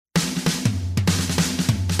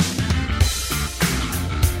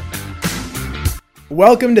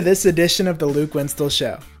Welcome to this edition of the Luke Winstall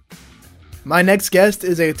Show. My next guest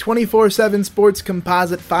is a 24/7 Sports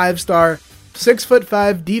composite 5-star,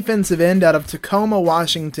 6'5" defensive end out of Tacoma,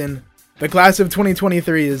 Washington. The class of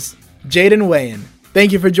 2023 is Jayden Wayne.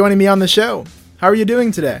 Thank you for joining me on the show. How are you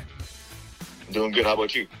doing today? Doing good. How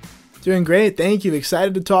about you? Doing great. Thank you.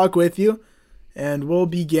 Excited to talk with you. And we'll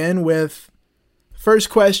begin with first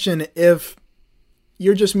question. If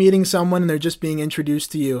you're just meeting someone and they're just being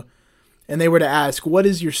introduced to you and they were to ask, what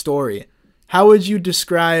is your story? How would you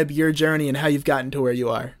describe your journey and how you've gotten to where you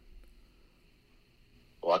are?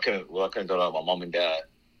 Well, I couldn't go to my mom and dad.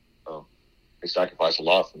 They sacrificed a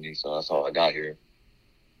lot for me, so that's how I got here.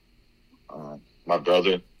 My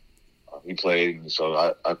brother, he played, so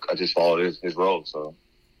I just followed his role. So.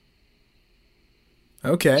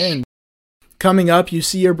 Okay, and coming up, you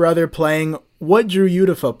see your brother playing. What drew you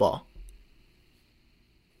to football?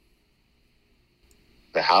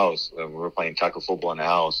 The house. We were playing tackle football in the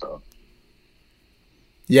house. So.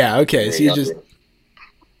 Yeah. Okay. So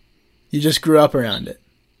you just grew up around it.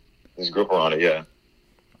 Just grew up around it. Yeah.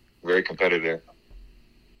 Very competitive.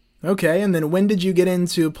 Okay, and then when did you get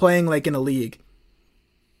into playing like in a league?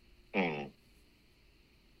 I'd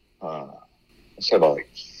say about like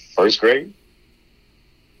first grade.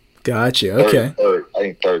 Gotcha. Okay. I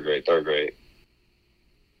think third grade.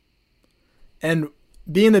 And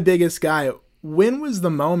being the biggest guy, when was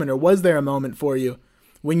the moment, or was there a moment for you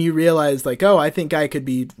when you realized, like, oh, I think I could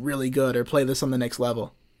be really good or play this on the next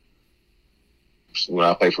level? When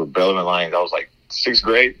I played for Bellarmine Lions, I was like sixth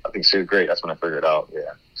grade. I think sixth grade. That's when I figured out,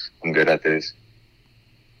 yeah, I'm good at this.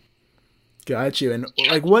 Got you. And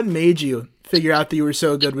like, what made you figure out that you were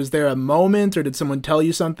so good? Was there a moment, or did someone tell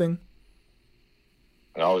you something?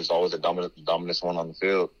 And I was always the dominant one on the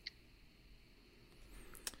field.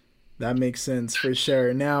 That makes sense for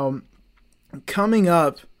sure. Now, coming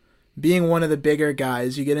up, being one of the bigger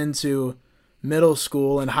guys, you get into middle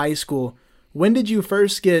school and high school. When did you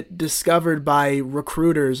first get discovered by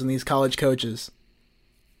recruiters and these college coaches?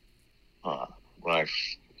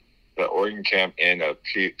 The Oregon camp and a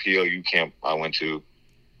PLU camp I went to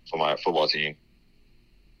for my football team.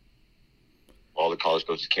 All the college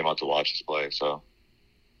coaches came out to watch us play. So.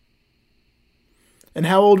 And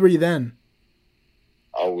how old were you then?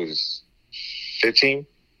 I was 15.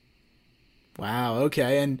 Wow,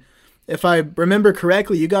 okay. And if I remember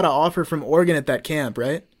correctly, you got an offer from Oregon at that camp,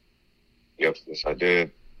 right? Yep, yes, I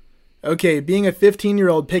did. Okay, being a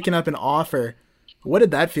 15-year-old picking up an offer, what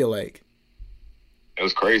did that feel like? It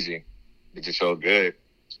was crazy. It just felt good.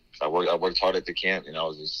 I worked hard at the camp, and I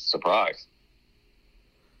was just surprised.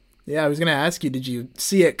 Yeah, I was going to ask you, did you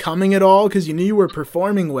see it coming at all? Because you knew you were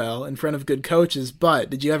performing well in front of good coaches, but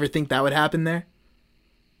did you ever think that would happen there?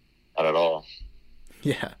 Not at all.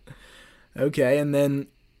 Yeah. Okay, and then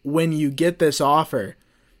when you get this offer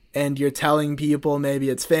and you're telling people, maybe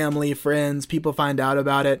it's family, friends, people find out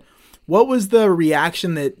about it, what was the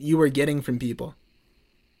reaction that you were getting from people?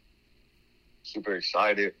 Super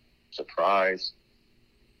excited, surprised,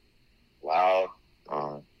 loud.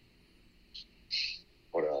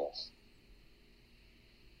 What else?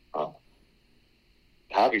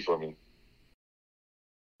 Happy for me.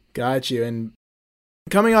 Got you. And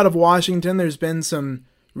coming out of Washington, there's been some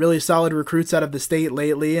really solid recruits out of the state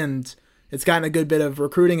lately, and it's gotten a good bit of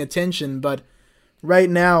recruiting attention. But right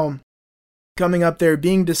now, coming up there,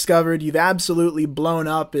 being discovered, you've absolutely blown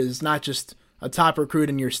up as not just a top recruit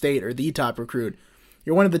in your state or the top recruit.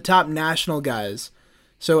 You're one of the top national guys.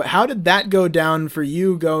 So how did that go down for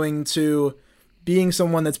you, going to being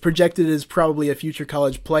someone that's projected as probably a future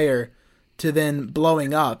college player to then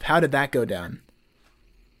blowing up? How did that go down?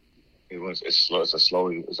 It's slow. It's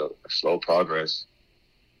a slow progress.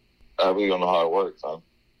 I really don't know how it works.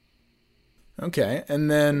 Okay, and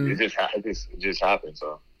then it just happened.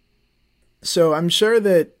 So I'm sure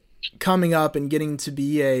that coming up and getting to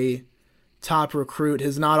be a top recruit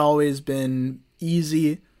has not always been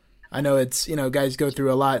easy. I know it's, guys go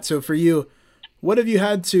through a lot. So for you, what have you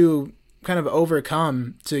had to kind of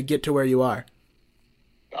overcome to get to where you are?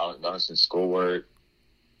 Balancing schoolwork,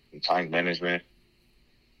 and time management,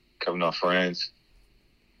 coming off friends,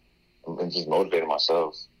 and just motivating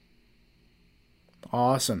myself.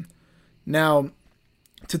 Awesome. Now,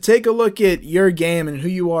 to take a look at your game and who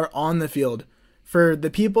you are on the field, for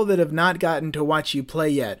the people that have not gotten to watch you play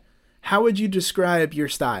yet, how would you describe your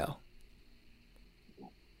style?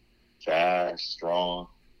 Fast, strong,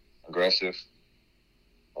 aggressive.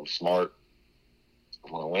 I'm smart.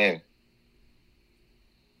 I want to win.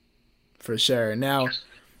 For sure. Now,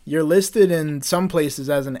 you're listed in some places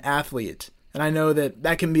as an athlete, and I know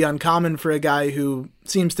that can be uncommon for a guy who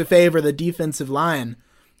seems to favor the defensive line.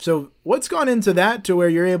 So what's gone into that to where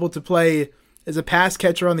you're able to play as a pass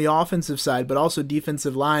catcher on the offensive side, but also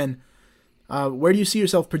defensive line? Where do you see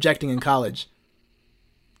yourself projecting in college?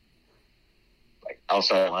 Like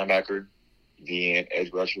outside linebacker, DN,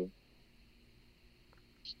 edge rusher.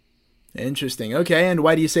 Interesting. Okay, and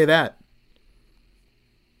why do you say that?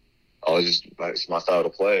 Oh, it's my style to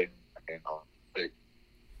play.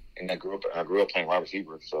 And I grew up playing wide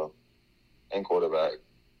receiver, so and quarterback.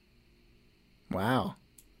 Wow.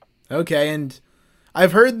 Okay, and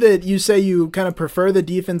I've heard that you say you kind of prefer the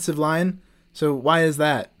defensive line. So why is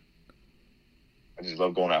that? I just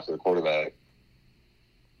love going after the quarterback.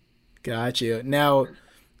 Got you. Now,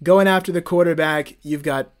 going after the quarterback, you've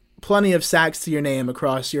got plenty of sacks to your name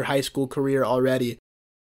across your high school career already.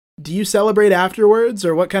 Do you celebrate afterwards,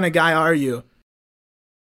 or what kind of guy are you?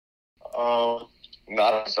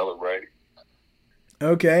 Not to celebrate.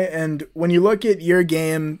 Okay, and when you look at your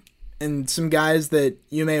game and some guys that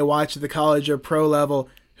you may watch at the college or pro level,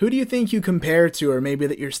 who do you think you compare to, or maybe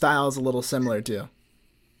that your style is a little similar to?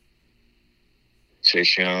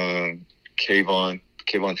 Chase Young, Kayvon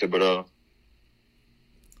Thibodeau.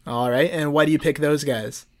 All right, and why do you pick those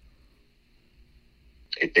guys?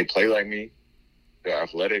 They play like me. They're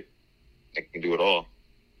athletic. They can do it all.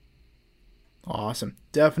 Awesome.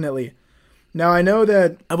 Definitely. Now, I know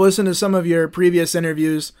that I've listened to some of your previous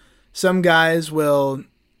interviews. Some guys will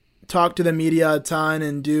talk to the media a ton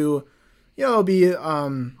and do, be a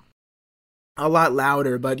lot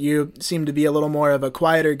louder, but you seem to be a little more of a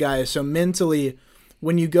quieter guy. So mentally,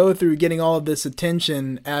 when you go through getting all of this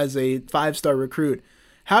attention as a 5-star recruit,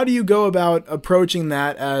 how do you go about approaching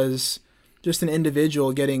that as just an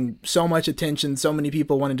individual getting so much attention, so many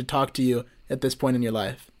people wanting to talk to you at this point in your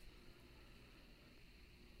life?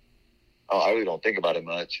 Oh, I really don't think about it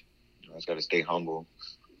much. I just got to stay humble.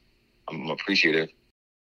 I'm appreciative.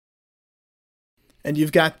 And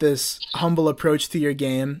you've got this humble approach to your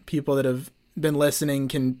game. People that have been listening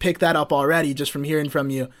can pick that up already just from hearing from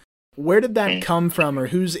you. Where did that come from, or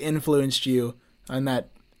who's influenced you in that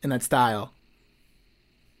style?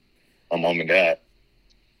 My mom and dad.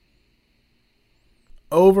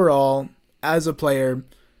 Overall, as a player,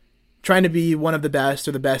 trying to be one of the best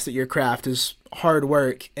or the best at your craft is hard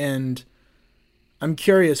work, and I'm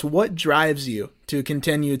curious, what drives you to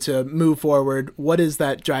continue to move forward? What is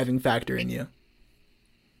that driving factor in you?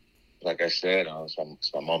 Like I said,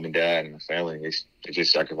 it's my mom and dad and my family. They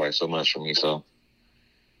just sacrificed so much for me, so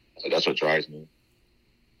that's what drives me.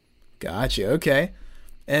 Gotcha. Okay.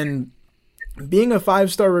 And being a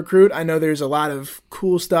 5-star recruit, I know there's a lot of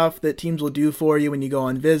cool stuff that teams will do for you when you go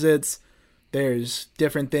on visits. There's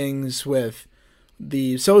different things with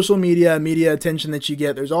the social media attention that you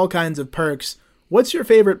get. There's all kinds of perks. What's your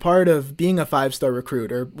favorite part of being a 5-star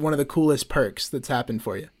recruit, or one of the coolest perks that's happened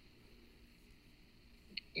for you?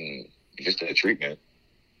 Just the treatment,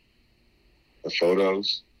 the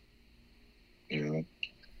photos, the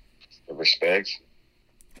respect.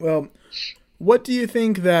 Well, what do you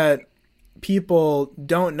think that people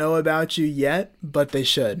don't know about you yet, but they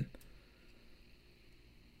should?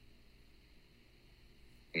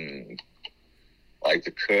 Like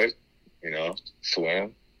to cook,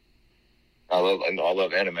 swim. I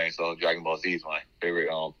love anime, so Dragon Ball Z is my favorite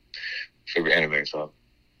anime. So.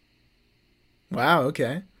 Wow.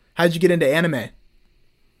 Okay. How'd you get into anime?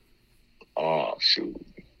 Oh shoot,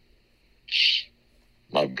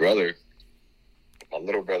 my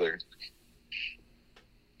little brother.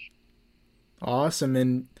 Awesome.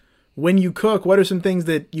 And when you cook, what are some things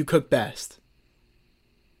that you cook best?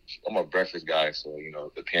 I'm a breakfast guy, so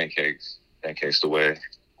the pancakes the way.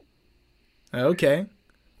 Okay.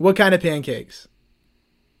 What kind of pancakes?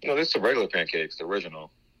 This is the regular pancakes, the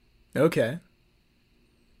original. Okay.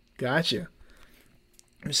 Gotcha.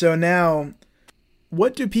 So now,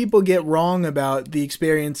 what do people get wrong about the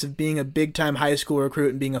experience of being a big-time high school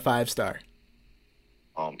recruit and being a 5-star?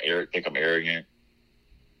 Think I'm arrogant.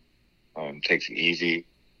 Takes it easy.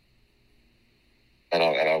 And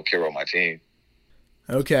I don't care about my team.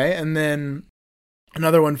 Okay, and then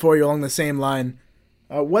another one for you along the same line.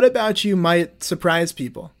 What about you might surprise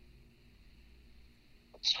people?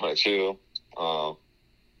 It's quite chill. I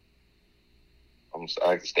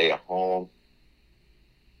like to stay at home.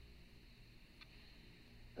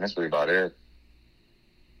 That's really about it.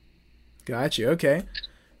 Gotcha. Okay.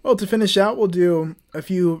 Well, to finish out, we'll do a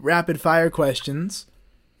few rapid fire questions.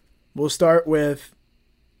 We'll start with,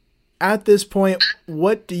 at this point,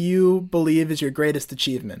 what do you believe is your greatest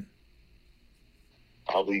achievement?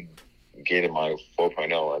 Probably getting my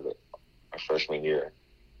 4.0 as my freshman year.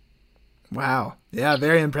 Wow. Yeah,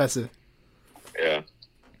 very impressive. Yeah.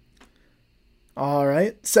 All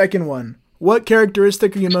right. Second one. What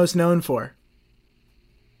characteristic are you most known for?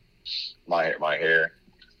 My hair,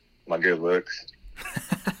 my good looks.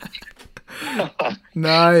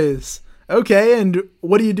 Nice. Okay, and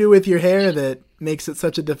what do you do with your hair that makes it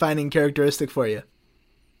such a defining characteristic for you?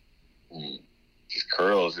 Just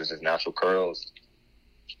curls, just natural curls.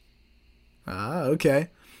 Ah, okay.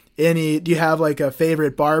 Do you have like a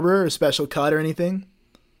favorite barber or special cut or anything?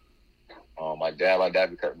 My dad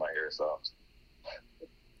be cutting my hair, so.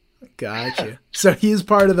 Gotcha. So he's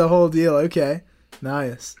part of the whole deal. Okay.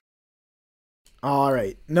 Nice. All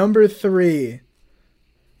right. Number 3.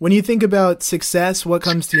 When you think about success, what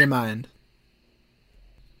comes to your mind?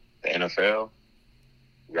 The NFL,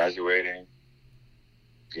 graduating,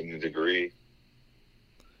 getting a degree,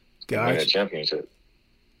 and winning a Gotcha. championship.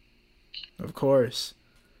 Of course.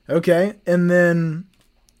 Okay. And then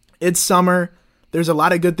it's summer. There's a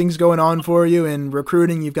lot of good things going on for you in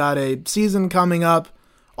recruiting. You've got a season coming up,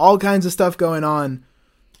 all kinds of stuff going on.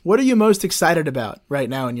 What are you most excited about right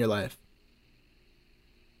now in your life?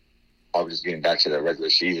 I was just getting back to the regular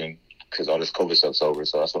season because all this COVID stuff's over,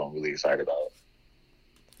 so that's what I'm really excited about.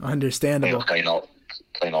 Understandable. Playing all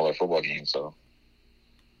their football games, so.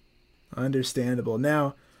 Understandable.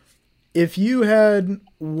 Now, if you had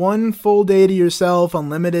one full day to yourself,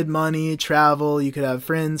 unlimited money, travel, you could have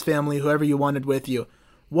friends, family, whoever you wanted with you,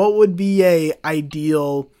 what would be a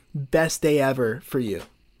ideal best day ever for you?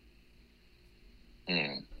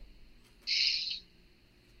 On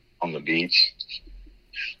the beach.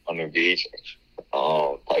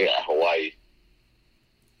 Probably at Hawaii.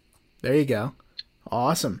 There you go.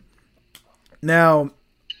 Awesome. Now,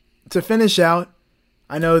 to finish out,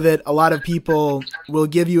 I know that a lot of people will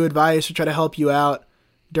give you advice or try to help you out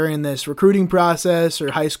during this recruiting process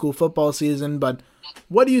or high school football season, but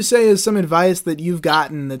what do you say is some advice that you've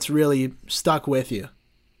gotten that's really stuck with you?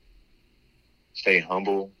 Stay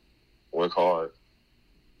humble, work hard,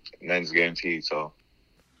 nothing's guaranteed, so.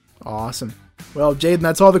 Awesome. Well, Jayden,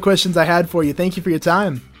 that's all the questions I had for you. Thank you for your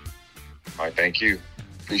time. All right, thank you.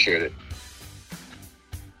 Appreciate it.